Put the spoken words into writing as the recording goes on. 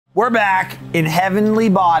We're back in heavenly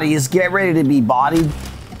bodies. Get ready to be bodied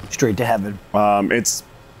straight to heaven. It's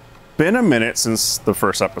been a minute since the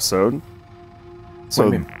first episode. So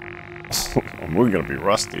we're gonna be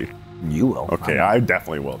rusty. You will. Okay, I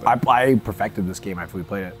definitely will then. I perfected this game after we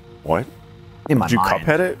played it. What? In my Did you mind.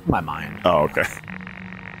 cuphead it? In my mind. Oh, okay.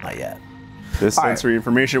 Not yet. This sensory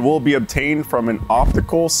information will be obtained from an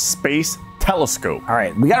optical space telescope. All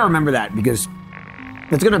right, we gotta remember that because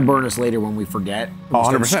it's gonna burn us later when we forget. We're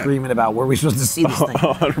 100%. Screaming about where we're supposed to see this thing.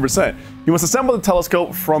 100%. You must assemble the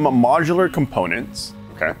telescope from modular components.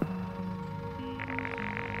 Okay.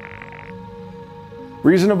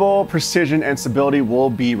 Reasonable precision and stability will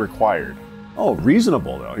be required. Oh,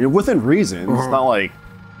 reasonable though. You're within reason. It's not like.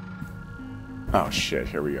 Oh shit!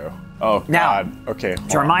 Here we go. Oh Now, God. Okay.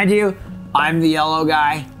 To remind you, I'm the yellow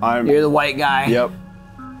guy. You're the white guy. Yep.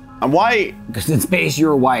 I'm white. Because in space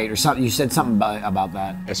you're white or something. You said something about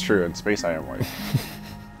that. It's true. In space I am white.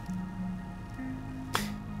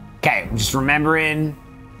 Okay, just remembering.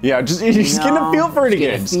 Yeah, just getting a feel for it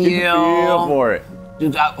again. Just getting a feel for it.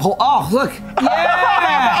 Dude, oh, look!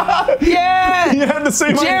 Yeah, yeah. You had the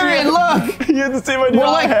same Jared, idea. look! You had the same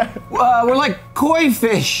idea. We're like koi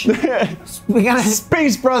fish. We gotta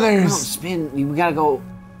Space Brothers. No, spin. We gotta go.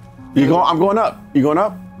 You go. I'm going up. You going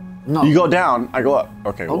up? No. You go down. I go up.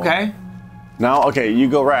 Okay. Well, Okay. now, okay, you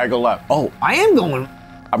go right. I go left. Oh, I am going.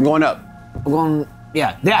 I'm going up. I'm going.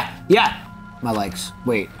 Yeah. My legs.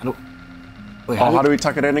 Wait. I don't. Wait. How do we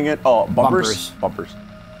tuck it in again? Oh, bumpers. Bumpers.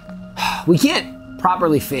 We can't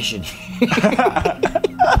properly fish in here.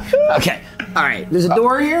 Okay. All right. There's a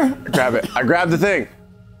door here. Grab it. I grabbed the thing.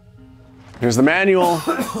 Here's the manual.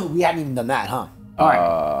 We haven't even done that, huh? All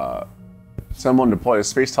right. Someone deploy a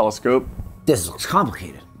space telescope. This looks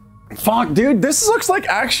complicated. Fuck, dude. This looks like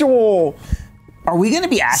actual Are we gonna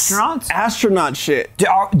be astronauts? astronaut shit.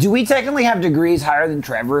 Do we technically have degrees higher than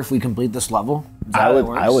Trevor if we complete this level? Is that how it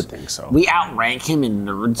works? I would think so. We outrank him in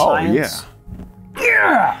nerd Oh, science.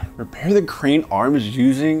 yeah. Repair the crane arms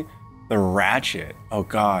using the ratchet. Oh,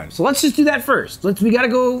 God. So let's just do that first. We gotta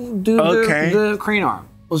go do the crane arm.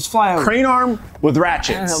 Let's fly over. Crane arm with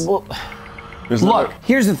ratchets. Well, There's look, another-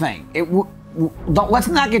 here's the thing. Let's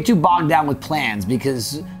not get too bogged down with plans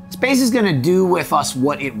because space is gonna do with us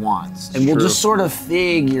what it wants, and we'll True. just sort of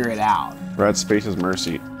figure it out. We're at Space's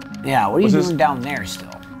mercy. Yeah. What are you What's doing this? down there still?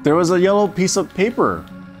 There was a yellow piece of paper.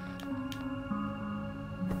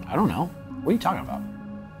 I don't know. What are you talking about?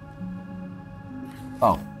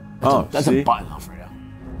 Oh. That's see? a button, Alfredo.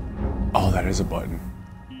 Oh, that is a button.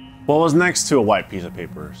 Well, it was next to a white piece of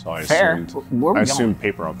paper, so I Fair. assumed. Where are we I going? assumed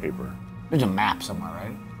paper on paper. There's a map somewhere,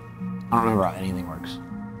 right? I don't remember how anything works.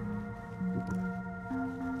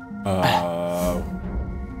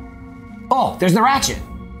 Oh, there's the ratchet.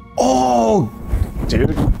 Oh,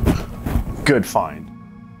 dude. Good find.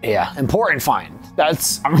 Yeah, important find.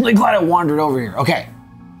 I'm really glad I wandered over here. Okay.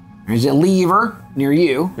 There's a lever near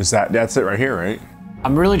you. That's it right here, right?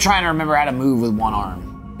 I'm really trying to remember how to move with one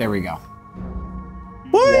arm. There we go.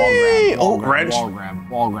 Whee! Wall Oh, grab, wrench.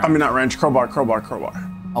 Wall grab. I mean, not wrench, crowbar.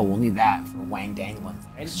 Oh, we'll need that for wang dangling.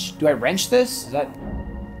 Do I wrench this? Is that?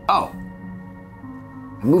 Oh.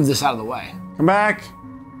 I move this out of the way. Come back.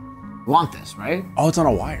 You want this, right? Oh, it's on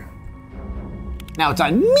a wire. Now it's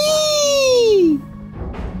on me.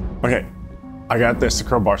 Okay, I got this to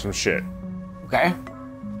crowbar some shit. Okay.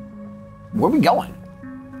 Where are we going?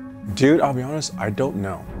 Dude, I'll be honest, I don't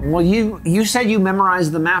know. Well, you said you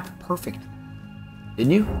memorized the map perfect.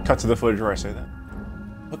 Didn't you? Cut to the footage where I say that.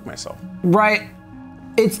 Hook myself. Right.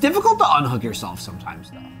 It's difficult to unhook yourself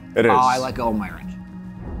sometimes, though. It is. Oh, I let go of my wrench.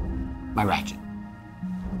 My ratchet.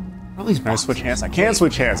 Or at least Can I switch hands? I can't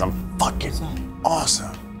switch hands. I'm fucking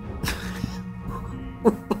awesome.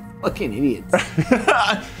 Fucking idiots.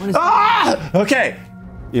 Ah! Okay.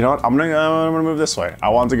 You know what? I'm gonna move this way. I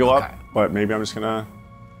want to go Okay. up, but maybe I'm just gonna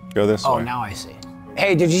go this way. Oh, now I see.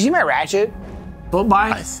 Hey, did you see my ratchet? Float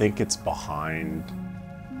by? I think it's behind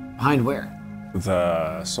Behind where?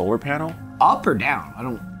 the solar panel Up or down? I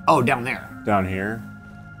don't. Oh, down there. down here.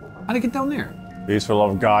 How'd I get down there? Please, for the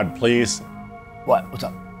love of God, please. What? What's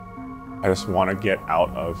up? I just want to get out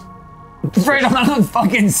of. Afraid I'm not gonna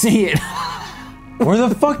fucking see it. Where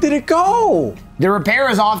the fuck did it go? The repair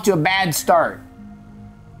is off to a bad start.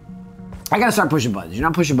 I gotta start pushing buttons. You're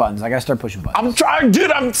not pushing buttons. I gotta start pushing buttons. I'm trying,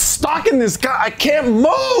 dude. I'm stuck in this guy. I can't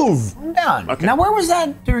move. I'm down. Okay. Now, where was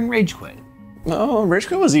that during Rage Quit? No, Rage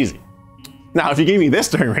Quit was easy. Now, if you gave me this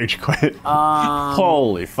during Rage Quit,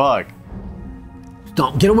 holy fuck.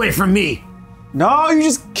 Don't get away from me. No, you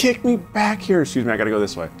just kicked me back here. Excuse me, I gotta go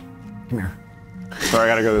this way. Come here. Sorry,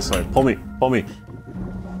 I gotta go this way. Pull me, pull me,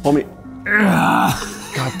 pull me.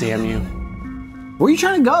 God damn you. Where are you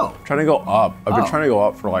trying to go? I'm trying to go up. I've been trying to go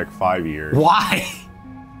up for like 5 years. Why?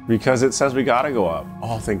 Because it says we gotta go up.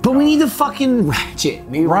 Oh, thank God. But we need the fucking ratchet.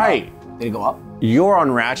 Maybe right. Did it go up? You're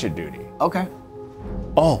on ratchet duty. Okay.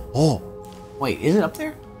 Oh. Wait, is it up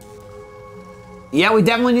there? Yeah, we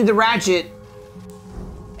definitely need the ratchet.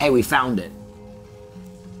 Hey, we found it.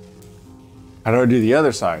 How do I do the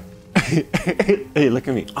other side? Hey, look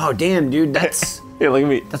at me. Oh, damn, dude, that's... Hey, look at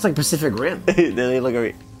me. That's like Pacific Rim. Hey, look at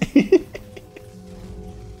me.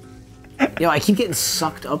 Yo, I keep getting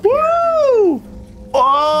sucked up here. Woo!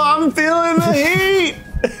 Oh, I'm feeling the heat.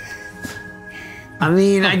 I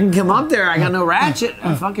mean, I can come up there. I got no ratchet.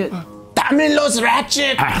 Fuck it. Dame los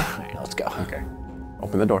ratchet. All right, let's go. Okay.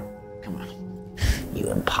 Open the door. Come on.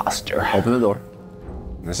 You imposter. Open the door.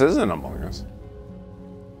 This isn't Among Us.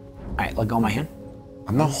 All right, let go of my hand.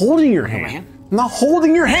 I'm not holding your hand. My hand. I'm not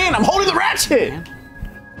holding your hand. I'm holding the ratchet.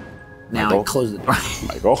 Now Michael. I close the door.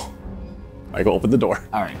 Michael, open the door.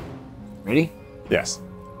 All right. Ready? Yes. All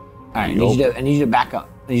right. I need you to back up.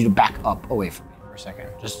 I need you to back up away from me for a second.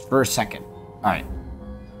 Just for a second. All right.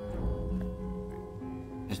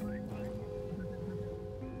 Just... I'm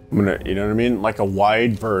gonna, you know what I mean? Like a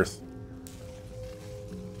wide berth.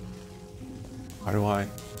 How do I?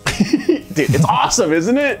 Dude, it's awesome,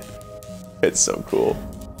 isn't it? It's so cool.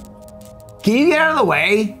 Can you get out of the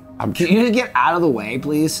way? Can you just get out of the way,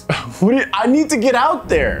 please? I need to get out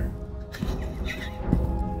there.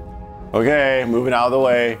 Okay, moving out of the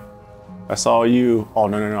way. I saw you. Oh,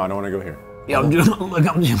 no, I don't want to go here. Yeah, I'm doing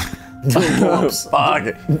pull-ups. Fuck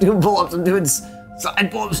it. I'm doing pull-ups. I'm doing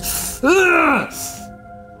side pull-ups.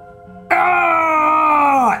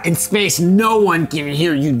 In space, no one can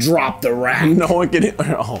hear you drop the rack. No one can.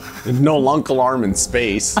 Oh, no lunk alarm in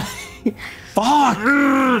space. Fuck.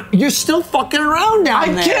 You're still fucking around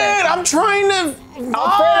down there. I can't. I'm trying to.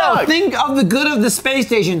 Alfredo, think of the good of the space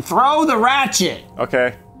station. Throw the ratchet.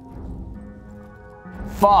 Okay.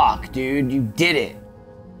 Fuck, dude, you did it.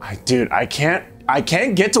 Dude, I can't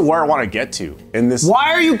get to where I want to get to in this.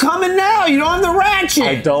 Why are you coming now? You don't have the ratchet.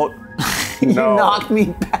 I don't You know. knocked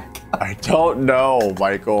me back up. I don't know,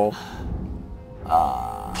 Michael.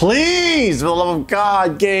 Please, for the love of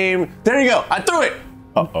God, game. There you go. I threw it.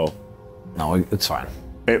 Uh-oh. No, it's fine.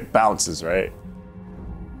 It bounces, right?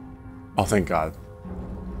 Oh, thank God.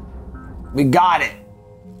 We got it.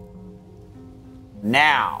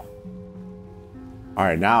 Now. All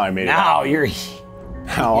right, now I made it. Now you're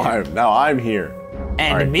Now I'm here.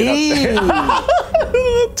 And right, me.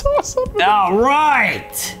 Toss up. All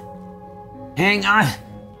right. Hang on.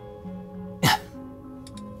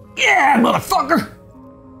 Yeah, motherfucker.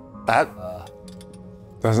 That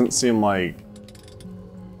doesn't seem like.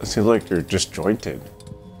 It seems like you're disjointed.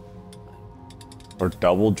 Or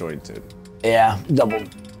double jointed. Yeah, double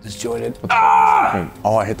disjointed.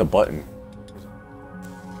 Oh, I hit the button.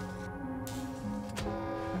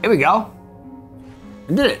 Here we go.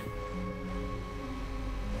 I did it.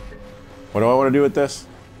 What do I want to do with this?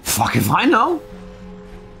 Fuck if I know.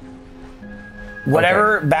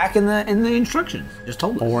 Whatever, okay. Back in the instructions. Just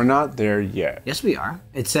told us. Well, we're not there yet. Yes, we are.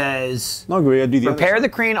 It says. No, we gotta do the repair the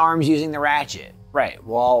crane arms using the ratchet. Right.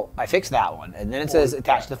 Well, I fixed that one, and then it says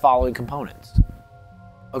attach the following components.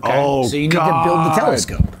 Okay. Oh, so you need to build the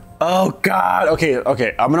telescope. Oh God.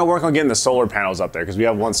 Okay. I'm gonna work on getting the solar panels up there because we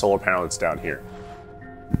have one solar panel that's down here,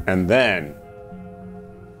 and then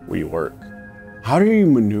we work. How are you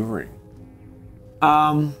maneuvering?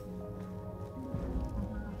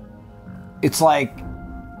 It's like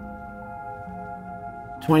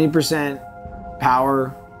 20%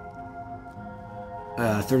 power,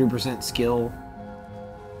 30% skill,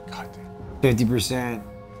 50%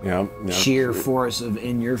 yep. sheer force of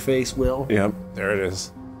in-your-face will. Yep, there it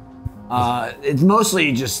is. It's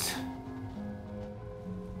mostly just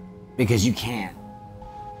because you can.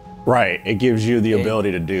 Right, it gives you the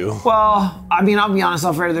ability to do. Well, I mean, I'll be honest,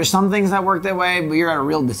 Alfredo, there's some things that work that way, but you're at a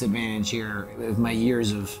real disadvantage here with my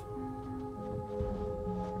years of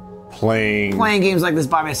playing games like this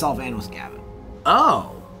by myself and with Gavin.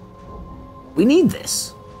 Oh. We need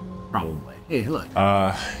this. Probably. Hey, look.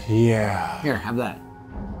 Yeah. Here, have that.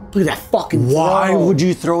 Look at that fucking Why would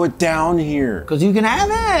you throw it down here? Because you can have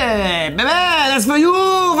it. Baby, that's for you,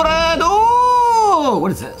 Fredo.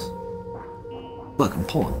 What is this? Look, I'm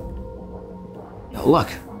pulling. Yo, look.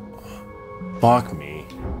 Fuck me.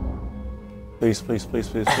 Please, please, please,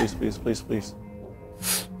 please, please, please, please, please.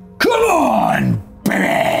 Come on,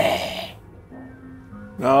 baby.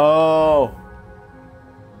 No.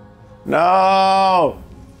 No.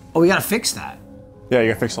 Oh, we gotta fix that. Yeah, you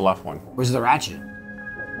gotta fix the left one. Where's the ratchet?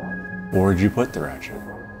 Where'd you put the ratchet?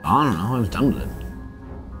 I don't know. I was done with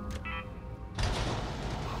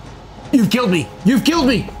it. You've killed me. You've killed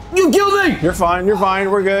me. You killed me. You're fine. You're fine.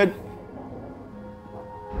 We're good.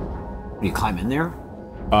 Did you climb in there?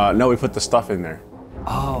 No, we put the stuff in there.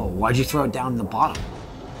 Oh, why'd you throw it down the bottom?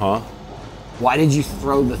 Huh? Why did you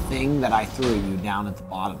throw the thing that I threw you down at the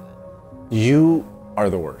bottom? You are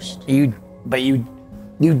the worst. You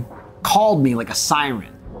called me like a siren.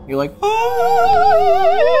 You're like,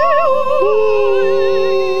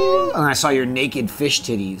 oh, and I saw your naked fish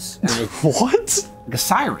titties. And What? like a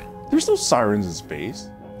siren. There's no sirens in space.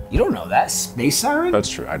 You don't know that, space siren? That's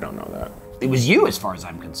true. I don't know that. It was you, as far as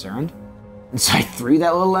I'm concerned. And so I threw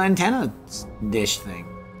that little antenna dish thing.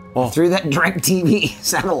 Well, I threw that DirecTV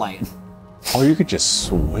satellite. Oh, you could just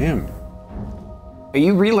swim. Are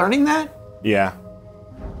you relearning that? Yeah.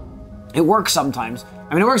 It works sometimes.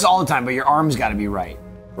 I mean, it works all the time, but your arm's got to be right.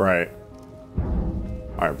 Right.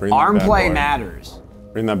 All right, bring Arm that bad play boy. matters.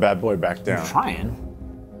 Bring that bad boy back down. I'm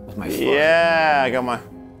trying with my foot. Yeah, I got my.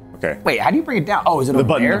 Okay. Wait, how do you bring it down? Oh, is it The over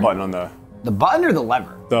button. there? The button on the. The button or the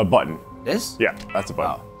lever? The button. This? Yeah, that's a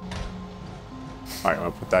button. Oh. All right, I'm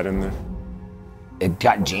gonna put that in there. It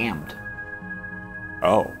got jammed.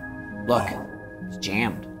 Oh. Look, it's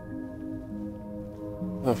jammed.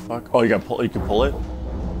 What the fuck? Oh, you got pull. You can pull it.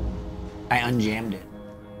 I unjammed it.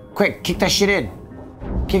 Quick, kick that shit in.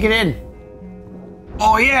 Kick it in.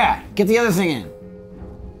 Oh yeah, get the other thing in.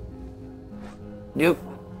 Nope.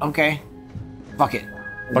 Okay. Fuck it.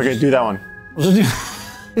 Okay, do that one. We'll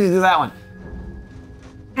just do that one.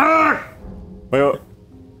 Wait, wait.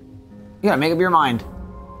 You gotta make up your mind.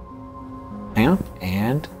 Hang on.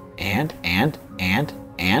 And.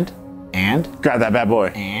 Grab that bad boy.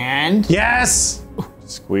 And. Yes.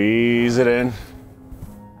 Squeeze it in.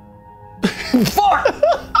 Fuck!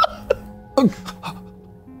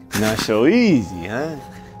 Not so easy, huh?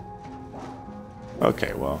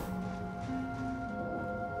 Okay, well.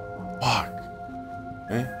 Fuck.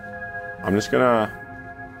 Okay. I'm just gonna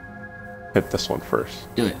hit this one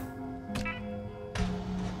first. Do it.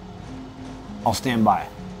 I'll stand by.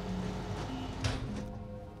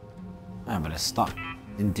 Ah, but it's stuck.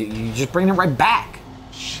 You just bring it right back.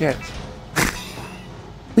 Shit.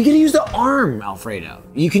 We can use the arm, Alfredo.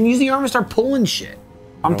 You can use the arm and start pulling shit.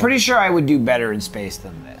 I'm pretty sure I would do better in space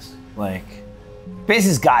than this. Like, space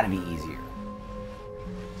has got to be easier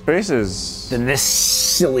Space is. than this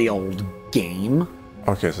silly old game.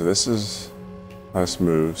 Okay, so this is. This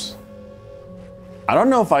moves. I don't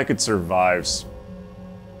know if I could survive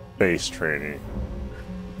space training.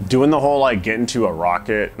 Doing the whole like get into a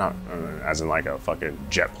rocket, not as in like a fucking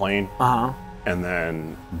jet plane, and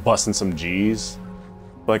then busting some G's.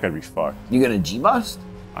 I feel like I'd be fucked. You gonna G-bust?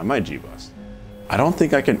 I might G-bust. I don't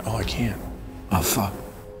think I can. Oh, I can. Oh, fuck.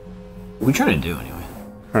 What are we trying to do anyway?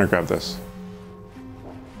 I'm gonna grab this.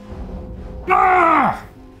 Ah!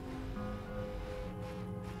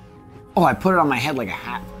 Oh, I put it on my head like a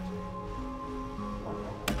hat.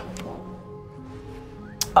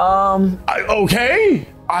 Okay.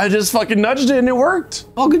 I just fucking nudged it and it worked.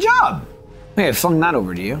 Oh, good job. Hey, I flung that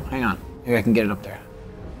over to you. Hang on. Maybe I can get it up there.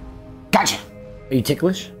 Gotcha. Are you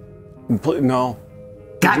ticklish? No.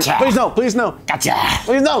 Gotcha. Please no. Please no. Gotcha.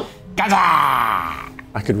 Please no. Gotcha.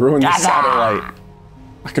 I could ruin the Gaza! satellite.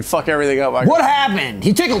 I could fuck everything up. What happened?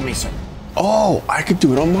 He tickled me, sir. Oh, I could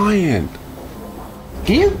do it on my end.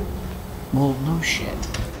 Can you? Well, no shit.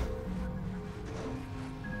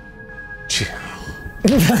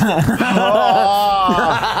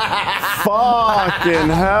 Fucking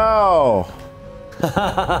hell.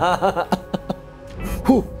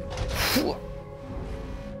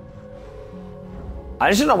 I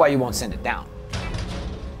just don't know why you won't send it down.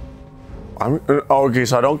 Okay,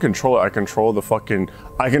 so I don't control it. I control the fucking.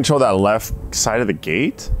 I control that left side of the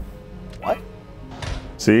gate. What?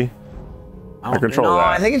 See? I control no, that.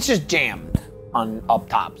 I think it's just jammed on up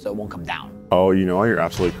top, so it won't come down. Oh, you know what? You're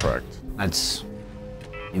absolutely correct. That's.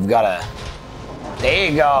 You've got to. There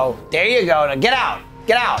you go. There you go. Now get out.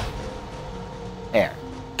 Get out. There.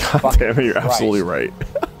 God damn it, you're absolutely right.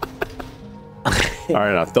 All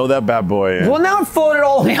right, now throw that bad boy in. Well, now it floated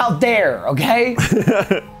all the way out there, okay?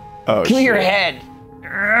 Oh, Clear shit. head.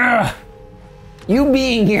 Ugh. You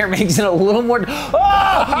being here makes it a little more.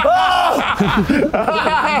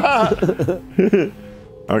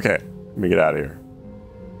 Okay, let me get out of here.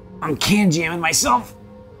 I'm can jamming myself.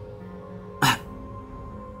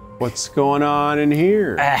 What's going on in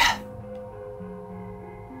here?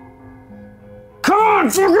 Come on,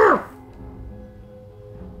 fucker!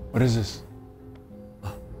 What is this?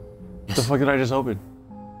 What the fuck did I just open?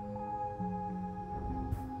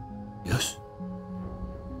 Yes.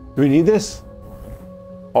 Do we need this?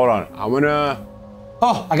 Hold on, I'm gonna.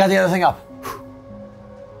 Oh, I got the other thing up.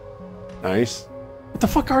 Nice. the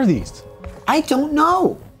fuck are these? I don't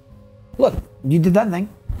know. Look, you did that thing.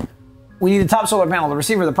 We need the top solar panel, the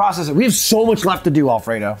receiver, the processor. We have so much left to do,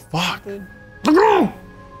 Alfredo. Fuck.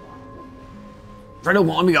 Alfredo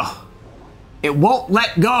won't let me go. It won't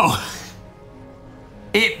let go.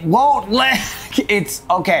 It won't let. It's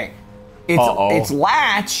okay. It's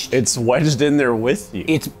latched. It's wedged in there with you.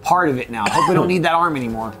 It's part of it now. Hope we don't need that arm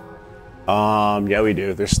anymore. Yeah, we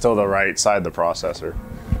do. There's still the right side of the processor.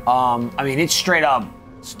 I mean, it's straight up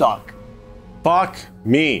stuck. Fuck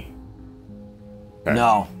me. Okay.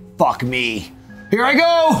 No, fuck me. Here I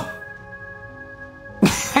go.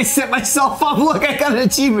 I set myself up. Look, I got an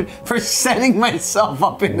achievement for setting myself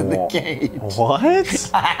up into the cage.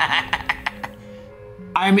 What?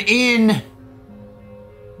 I'm in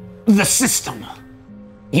the system.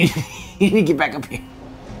 You need to get back up here.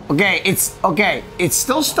 Okay, it's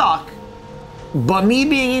still stuck, but me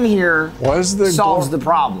being in here solves the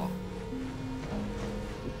problem.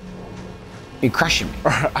 You're crushing me.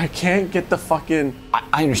 I can't get the fucking...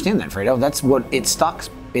 I understand that, Fredo. That's what it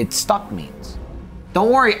stuck means.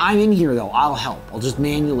 Don't worry, I'm in here though. I'll help. I'll just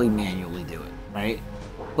manually do it, right?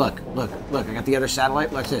 Look, I got the other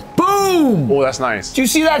satellite. Look at this. Boom! Oh, that's nice. Do you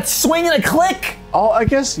see that swing and a click? Oh, I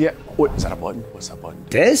guess, yeah. Wait, is that a button? What's that button?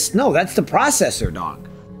 This? No, that's the processor, dog.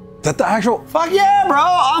 Is that the actual... Fuck yeah, bro!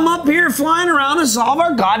 I'm up here flying around to solve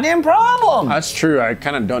our goddamn problem. That's true. I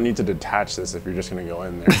kind of don't need to detach this if you're just going to go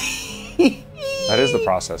in there. That is the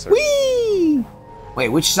processor. Whee! Wait,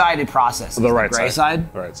 which side did process? The right gray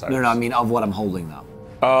side. The right side. No, I mean of what I'm holding though.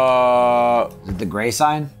 Is it the gray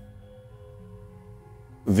side?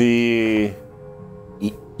 The...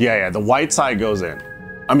 Yeah, the white side goes in.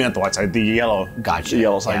 I mean, not the white side, the yellow. Gotcha. The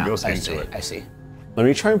yellow side goes into it. I see. Let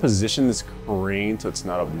me try and position this crane so it's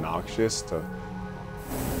not obnoxious to...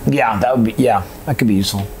 Yeah, that could be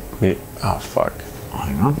useful. Oh, fuck.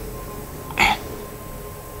 Hang on.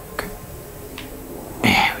 Okay.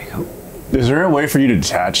 There we go. Is there a way for you to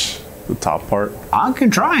detach the top part? I can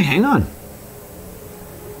try, hang on.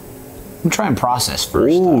 I'm trying to process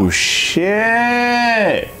first. Oh,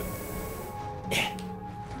 shit!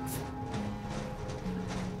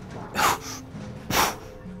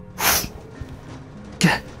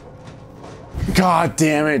 God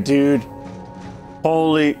damn it, dude.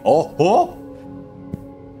 Holy... Oh!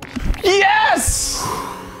 Yes!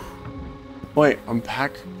 Wait,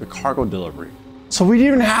 unpack the cargo delivery. So we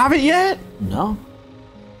didn't even have it yet? No.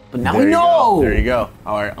 But now we know! There you go.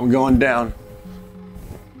 All right, I'm going down.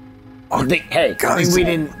 I think we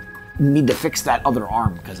didn't need to fix that other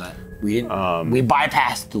arm because we didn't. We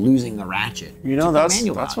bypassed losing the ratchet. You know, that's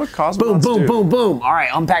what cosmonauts boom, do. boom, boom. All right,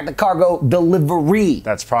 unpack the cargo delivery.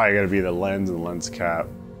 That's probably gonna be the lens and lens cap.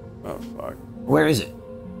 Oh fuck. Where is it?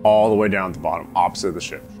 All the way down at the bottom, opposite the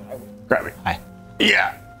ship. Grab me. Hi.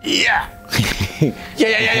 Yeah. Yeah.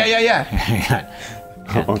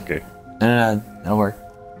 Okay. That'll work.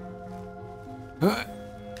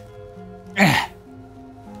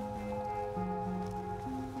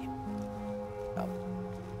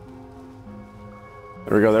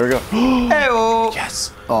 There we go. Hey-oh.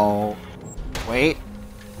 Yes. Oh. Wait.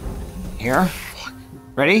 Here.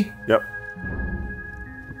 Ready? Yep.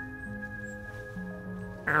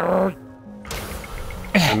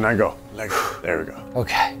 And I go. There we go.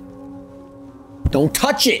 Okay. Don't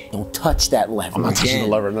touch it. Don't touch that lever. I'm not touching the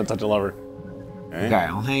lever. Okay,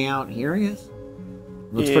 I'll hang out here, I guess.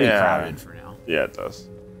 Looks pretty crowded for now. Yeah, it does.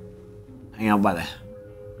 Hang out by the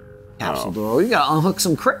capsule door. You gotta unhook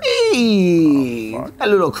some crates. A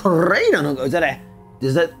little crate unhook. Is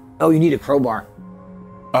that? Oh, you need a crowbar.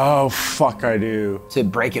 Oh, fuck, I do. To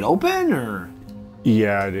break it open, or?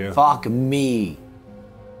 Yeah, I do. Fuck me.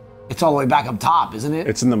 It's all the way back up top, isn't it?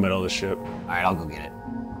 It's in the middle of the ship. All right, I'll go get it.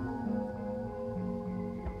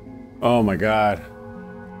 Oh my God.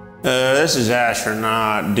 This is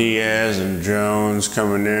astronaut Diaz and Jones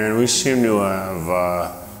coming in. We seem to have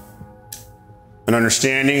an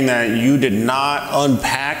understanding that you did not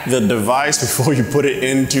unpack the device before you put it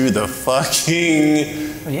into the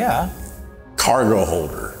fucking cargo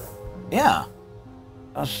holder. Yeah.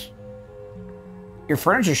 Your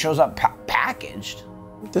furniture shows up packaged.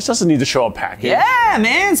 This doesn't need to show up packaged. Yeah,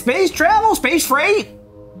 man. Space travel, space freight.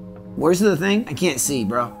 Where's the thing? I can't see,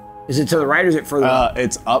 bro. Is it to the right or is it further up?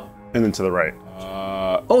 It's up and then to the right.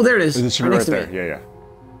 Oh, there it is. It should be right there. Yeah.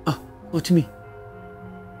 Oh, look to me.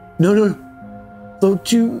 No. Look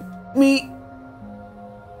to me.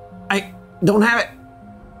 I don't have it.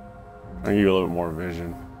 I'll give you a little bit more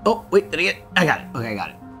vision. Oh, wait, did I get it? I got it. Okay, I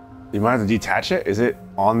got it. You might have to detach it. Is it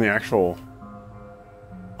on the actual...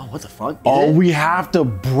 Oh, what the fuck? We have to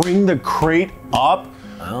bring the crate up?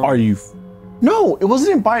 Oh. Are you No, it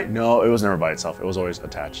wasn't by. No, it was never by itself. It was always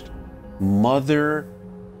attached. Mother.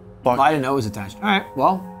 Well, I didn't know it was attached. All right,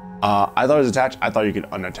 well. I thought it was attached. I thought you could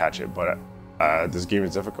unattach it, but this game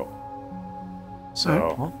is difficult. So,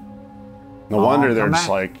 Right, well, no wonder they're come just back.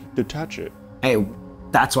 like, detach it. Hey,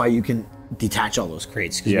 that's why you can detach all those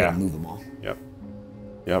crates, because you Yeah. gotta move them all. Yep.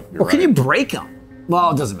 Yep, you're Or right. can you break them?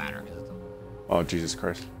 Well, it doesn't matter. Oh, Jesus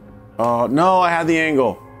Christ. Oh, no, I had the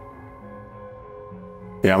angle.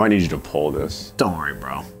 Yeah, I might need you to pull this. Don't worry,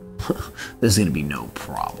 bro. This is gonna be no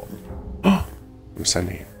problem. I'm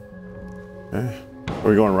sending it. Okay. Are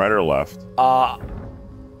we going right or left?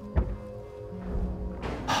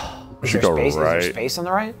 We should go Is there right. space on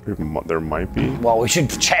the right? There might be. Well, we should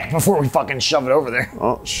check before we fucking shove it over there.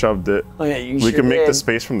 Oh, shoved it. Oh, yeah, you We sure can make the did.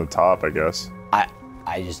 space from the top, I guess.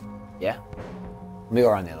 I just, yeah. Let me go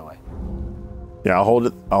around the other way. Yeah, I'll hold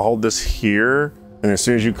it. I'll hold this here, and as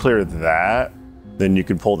soon as you clear that, then you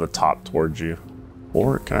can pull the top towards you.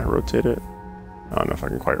 Or can I rotate it? I don't know if I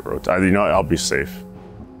can quite rotate. You know what? I'll be safe.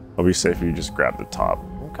 I'll be safe if you just grab the top.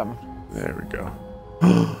 I'm coming. There we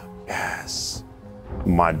go. Yes.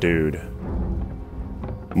 My dude.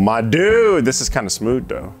 My dude! This is kind of smooth,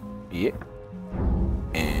 though. Yeah.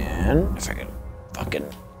 And if I can fucking,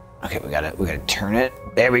 okay, we gotta turn it.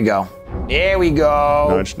 There we go. There we go.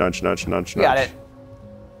 Nudge, nudge, nudge, nudge, We got nudge. it.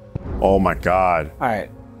 Oh my God. All right,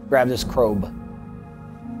 grab this probe.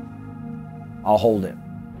 I'll hold it.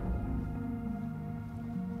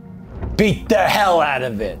 Beat the hell out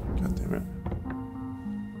of it. God damn it.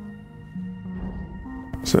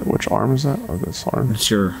 Is it, which arm is that? Oh, this arm?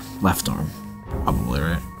 It's your left arm, probably,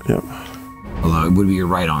 right? Yep. Although it would be your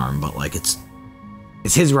right arm, but like it's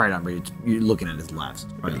his right arm, but you're looking at his left.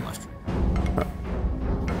 It's probably left.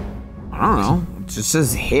 I don't know. It just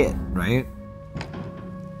says hit, right?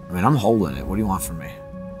 I mean, I'm holding it. What do you want from me?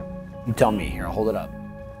 You tell me. Here, I'll hold it up.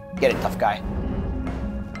 Get it, tough guy.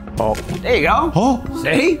 Oh. There you go. Oh.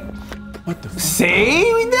 See? What the fuck?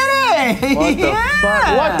 See? We did it! What the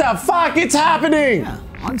fuck? What the fuck? It's happening! Yeah,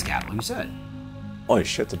 unscap, like you said. Holy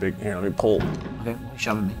shit, it's a big. Here, let me pull. Okay, well,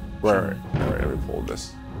 shoving me. Where? Let me pull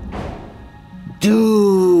this.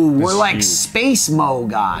 Dude, This we're is like huge. space mo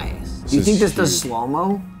guys. Do you is think this does huge. slow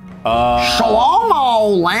mo? Slow mo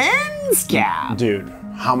lens cap. Dude,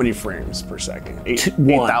 how many frames per second? 1.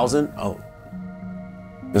 8,000? Oh.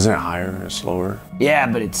 Isn't it higher or slower? Yeah,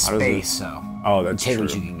 but it's does it- space, so Oh, that's take true.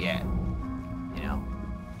 what you can get. You know,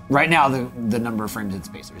 right now the number of frames in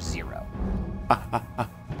space are 0. That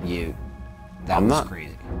I'm was not-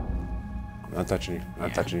 crazy. I'm not touching you. I'm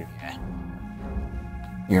not touching you. Yeah.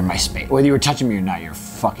 You're in my space. Whether you were touching me or not, you're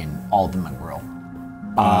fucking all up in my grill,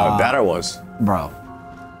 That I was. bro.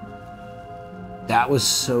 That was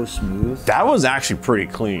so smooth. That was actually pretty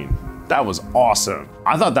clean. That was awesome.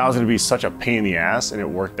 I thought that was gonna be such a pain in the ass, and it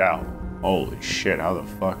worked out. Holy shit, how the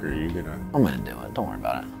fuck are you gonna... I'm gonna do it. Don't worry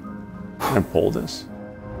about it. Can I pull this?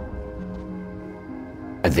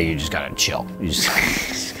 I think you just gotta chill. You just,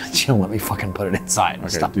 just gotta chill. Let me fucking put it inside. Okay,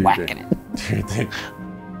 Stop do your whacking thing. it. Do your thing.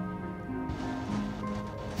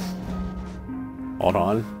 Hold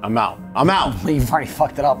on. I'm out. I'm out. You've already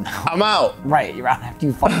fucked it up now. I'm out. Right, you're out after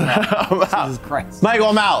you fucked it up. I'm out. Jesus Christ. Michael,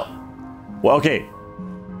 I'm out. Well, okay.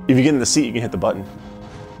 If you get in the seat, you can hit the button.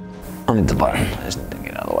 I need the button. I just need to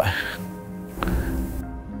get out of the way.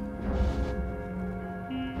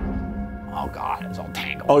 Oh God, it's all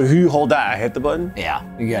tangled. Oh, you hold that. I hit the button? Yeah,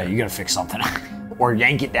 you gotta fix something. Or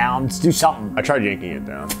yank it down. Just do something. I tried yanking it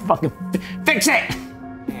down. Fucking fix it!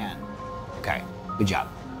 Man. Okay, good job.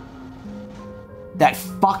 That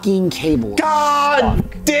fucking cable. God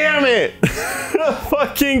stuck. damn it!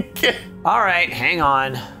 Fucking All right, hang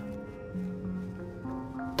on.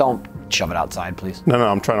 Don't shove it outside, please. No,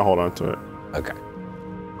 I'm trying to hold on to it. Okay.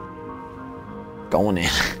 Going in.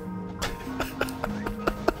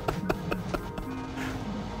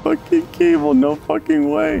 Fucking cable, no fucking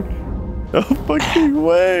way. No fucking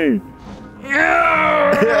way.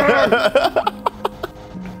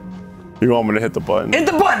 You want me to hit the button? Hit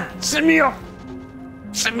the button! Send me up!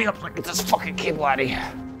 Send me up so I get this fucking cable out of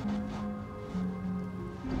here.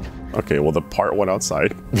 Okay, well the part went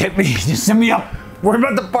outside. Hit me, just send me up. Worry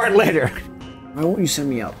about the part later. Why won't you send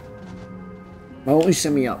me up? Why won't you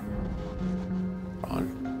send me up?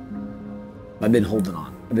 On. I've been holding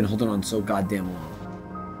on. I've been holding on so goddamn long.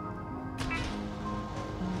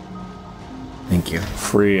 Thank you.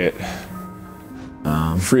 Free it.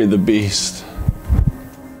 Free the beast.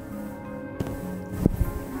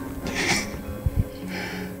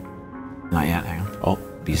 Not yet, hang on. Oh,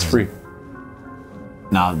 Beast it's free.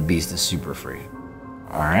 No, the beast is super free.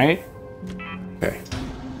 Alright? Okay.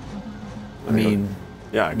 I mean,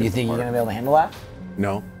 Yeah, I do you get think the you're part. gonna be able to handle that?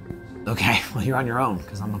 No. Okay, well, you're on your own,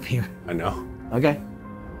 because I'm up here. I know. Okay.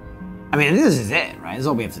 I mean, this is it, right? This is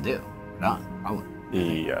all we have to do. We're done,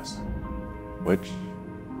 probably. Yes. Which?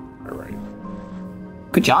 All right.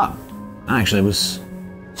 Good job. Actually, it was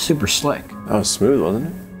super slick. That was smooth, wasn't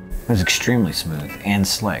it? It was extremely smooth and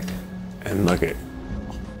slick. And look at.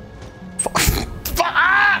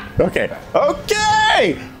 Okay.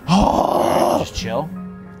 Okay. Oh. Just chill.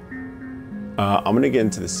 I'm gonna get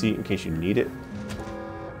into the seat in case you need it.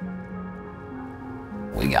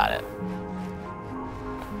 We got it.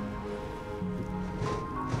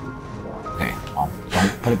 Okay. Well,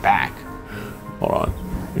 don't put it back. Hold on.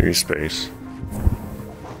 Give me space.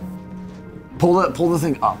 Pull the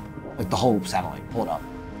thing up, like the whole satellite. Pull it up.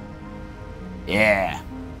 Yeah.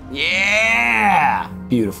 Yeah.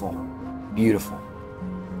 Beautiful. Beautiful.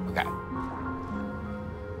 Okay.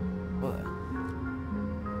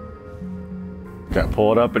 Okay,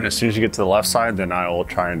 pull it up, and as soon as you get to the left side, then I will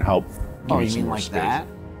try and help. Oh, you mean like that?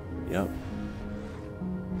 Yep.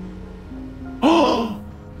 Oh!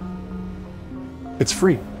 It's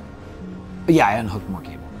free. Yeah, I unhooked more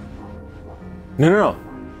cable. No.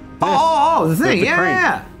 Oh, the thing. The Yeah, crane.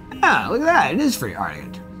 yeah. Yeah, look at that. It is free. All right, I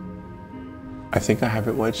got it. I think I have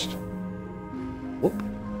it wedged. Whoop.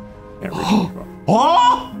 Yeah,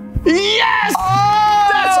 oh! Yes! Oh,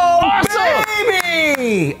 That's awesome!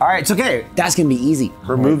 baby! All right, it's okay. That's gonna be easy.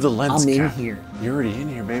 Remove the lens I'm in cap. here. You're already in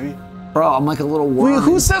here, baby. Bro, I'm like a little worm.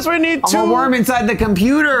 Who says we need two? I'm a worm inside the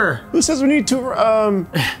computer. Who says we need two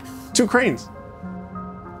cranes?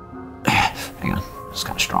 Hang on, it's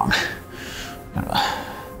kind of strong.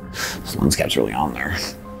 This lens cap's really on there.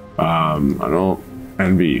 I don't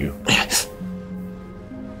envy you.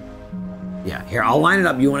 Yeah, here, I'll line it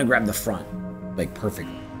up. You want to grab the front, like perfect.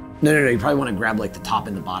 No, you probably want to grab like the top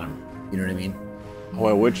and the bottom. You know what I mean?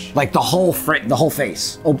 Well, which? Like the whole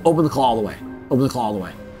face. Open the claw all the way. Open the claw all the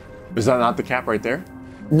way. Is that not the cap right there?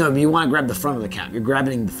 No, but you want to grab the front of the cap. You're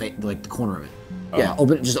grabbing the corner of it. Oh. Yeah,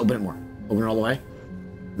 just open it more. Open it all the way.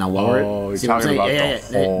 Now lower it. Oh, you're talking about the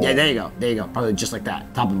whole... Yeah, there you go. There you go. Probably just like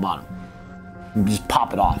that, top and bottom. You just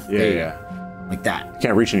pop it off. Yeah. Like that. You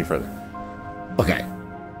can't reach any further. Okay.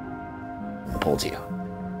 I'll pull it to you.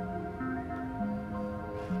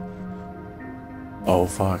 Oh,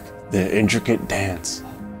 fuck. The intricate dance.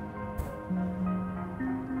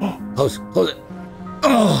 Close it.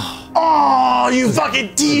 Oh, you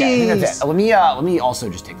fucking tease! Okay, I think that's it. Let me also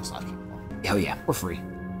just take this last cable. Hell yeah, we're free.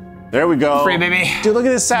 There we go. Free, baby. Dude, look at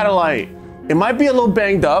this satellite. It might be a little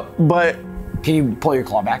banged up, but... Can you pull your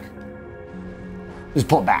claw back? Just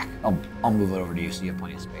pull it back. I'll move it over to you so you have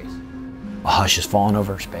plenty of space. A hush is falling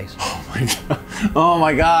over space. Oh my god. Oh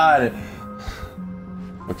my god.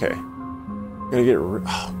 Okay. Gotta get...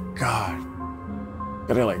 Oh god.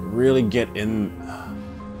 Gotta like really get in...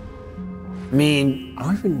 I mean, I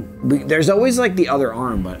don't even... there's always like the other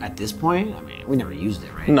arm, but at this point, I mean, we never used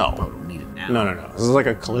it, right? No. Probably don't need it now. No. This is like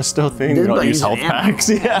a Callisto thing. This We is don't use using health ammo. packs.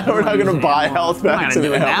 Yeah, we're not gonna buy health packs. We're not gonna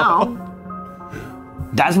do it now.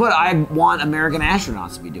 That's what I want American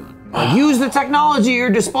astronauts to be doing. Like, use the technology at your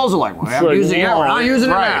disposal. Like, well, we're not using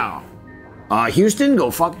it now. Houston,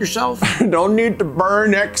 go fuck yourself. Don't need to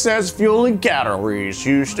burn excess fuel and calories,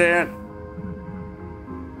 Houston.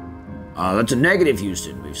 That's a negative,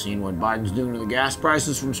 Houston. We've seen what Biden's doing to the gas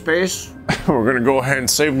prices from space. We're gonna go ahead and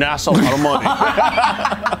save NASA a lot of money.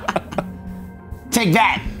 Take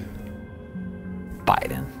that,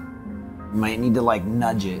 Biden. You might need to like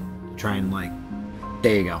nudge it, try and like,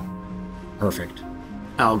 there you go. Perfect.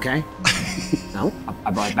 Okay. No,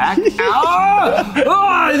 I brought it back.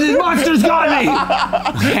 Oh, this monster's got me.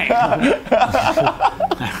 Okay.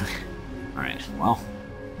 All right, well.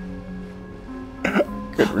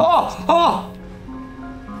 Oh!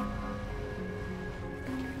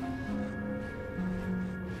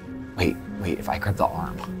 Wait, if I grab the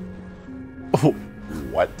arm. Oh,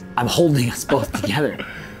 what? I'm holding us both together.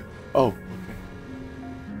 Oh.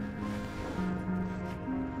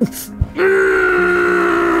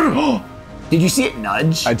 Did you see it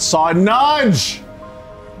nudge? I saw a nudge!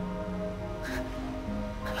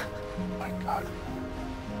 Oh my god.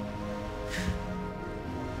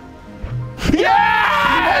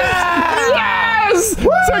 Yes!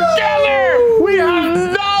 Together! We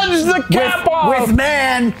have nudged the cap off! With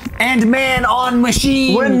man and man on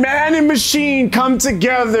machine. When man and machine come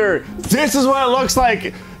together, this is what it looks like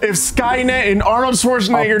if Skynet and Arnold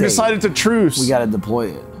Schwarzenegger decided to truce. We gotta deploy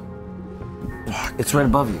it. It's right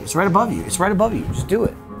above you. It's right above you. It's right above you. Just do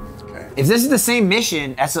it. Okay. If this is the same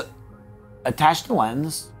mission, attach the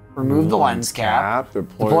lens, remove the lens cap,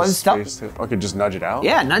 deploy the stuff. Okay, just nudge it out?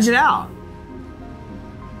 Yeah, nudge it out.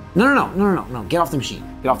 No. Get off the machine.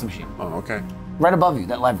 Get off the machine. Oh, okay. Right above you,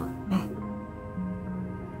 that lever.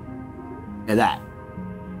 At that.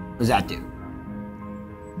 What does that do?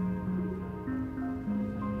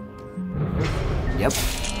 Yep.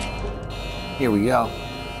 Here we go.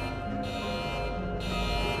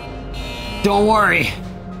 Don't worry.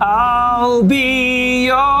 I'll be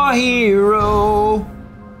your hero.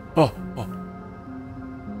 Oh.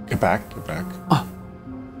 Get back. Oh.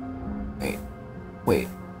 Wait.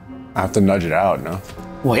 I have to nudge it out, no?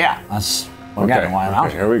 Well, yeah, that's what we got in line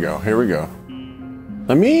out. Here we go.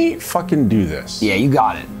 Let me fucking do this. Yeah, you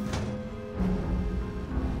got it.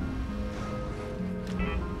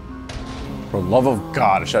 For the love of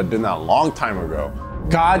God, I should have done that a long time ago.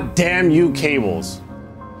 God damn you, cables.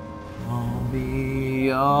 I'll be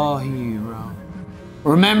your hero.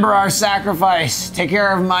 Remember our sacrifice. Take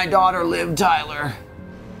care of my daughter, Liv Tyler.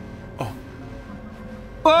 Oh.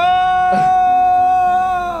 Whoa!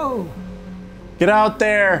 Get out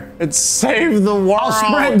there and save the world. I'll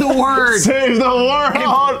spread the word. Save the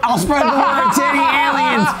world. I'll spread the word to any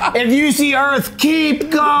aliens. If you see Earth, keep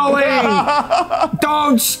going.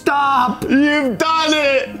 Don't stop. You've done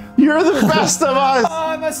it. You're the best of us.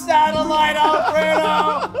 I'm a satellite,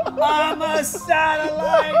 Alfredo. I'm a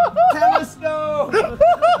satellite telescope.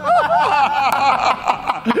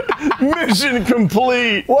 Mission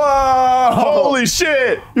complete. Whoa. Holy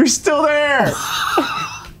shit. You're still there.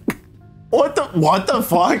 What the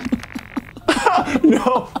fuck?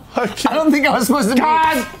 No, I don't think I was supposed to be.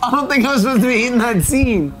 I don't think I was supposed to be in that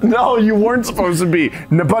scene. No, you weren't supposed to be.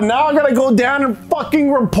 But now I gotta go down and fucking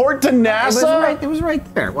report to NASA? It was right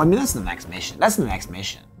there. Well, I mean, that's the next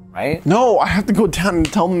mission. Right? No, I have to go down and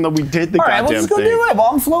tell them that we did the goddamn thing. All right, well, let's go do it. Well,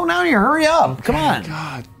 I'm floating out here. Hurry up. Come on.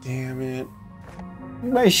 God damn it.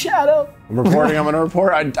 My shadow. I'm reporting. I'm gonna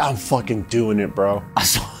report. I'm fucking doing it, bro.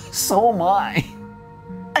 So am I.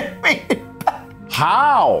 I made it back.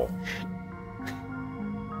 How?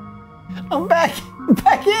 I'm back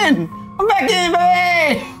in,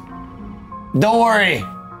 baby! Don't worry,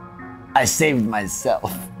 I saved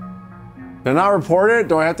myself. Did I not report it?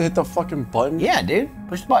 Do I have to hit the fucking button? Yeah, dude,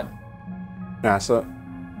 push the button. NASA.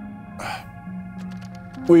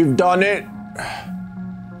 We've done it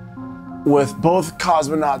with both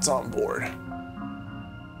cosmonauts on board.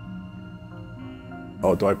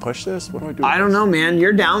 Oh, do I push this? What do I do? I don't know, man.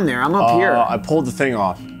 You're down there. I'm up here. I pulled the thing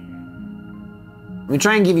off. Let me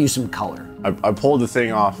try and give you some color. I pulled the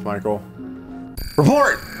thing off, Michael.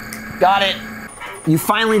 Report! Got it. You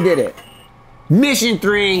finally did it. Mission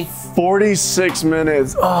 3. 46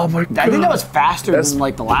 minutes. Oh my God. I think that was faster than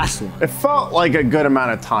like the last one. It felt like a good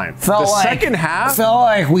amount of time. The second half? It felt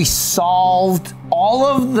like we solved all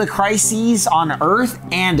of the crises on Earth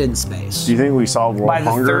and in space. Do you think we solved world hunger?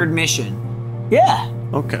 By the third mission. Yeah.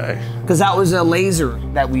 Okay. Because that was a laser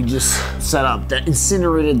that we just set up that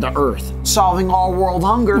incinerated the Earth, solving all world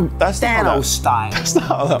hunger. That's Thanos style. That's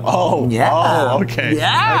not that. Oh. Yeah. Oh. Okay.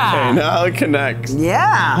 Yeah. Okay. Now it connects.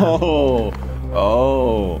 Yeah.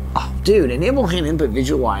 Oh. Dude, enable hand input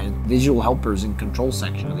visual helpers in control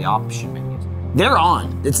section of the option menus. They're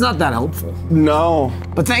on. It's not that helpful. No.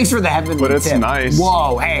 But thanks for the heavenly tip. But it's nice.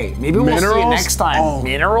 Whoa, hey, maybe we'll see you next time. Oh,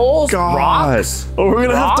 Minerals? God. Rocks? Oh, we're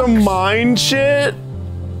gonna Rocks? have to mine shit?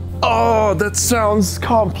 Oh, that sounds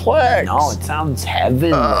complex. No, it sounds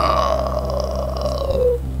heavenly.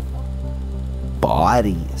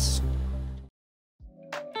 Bodies.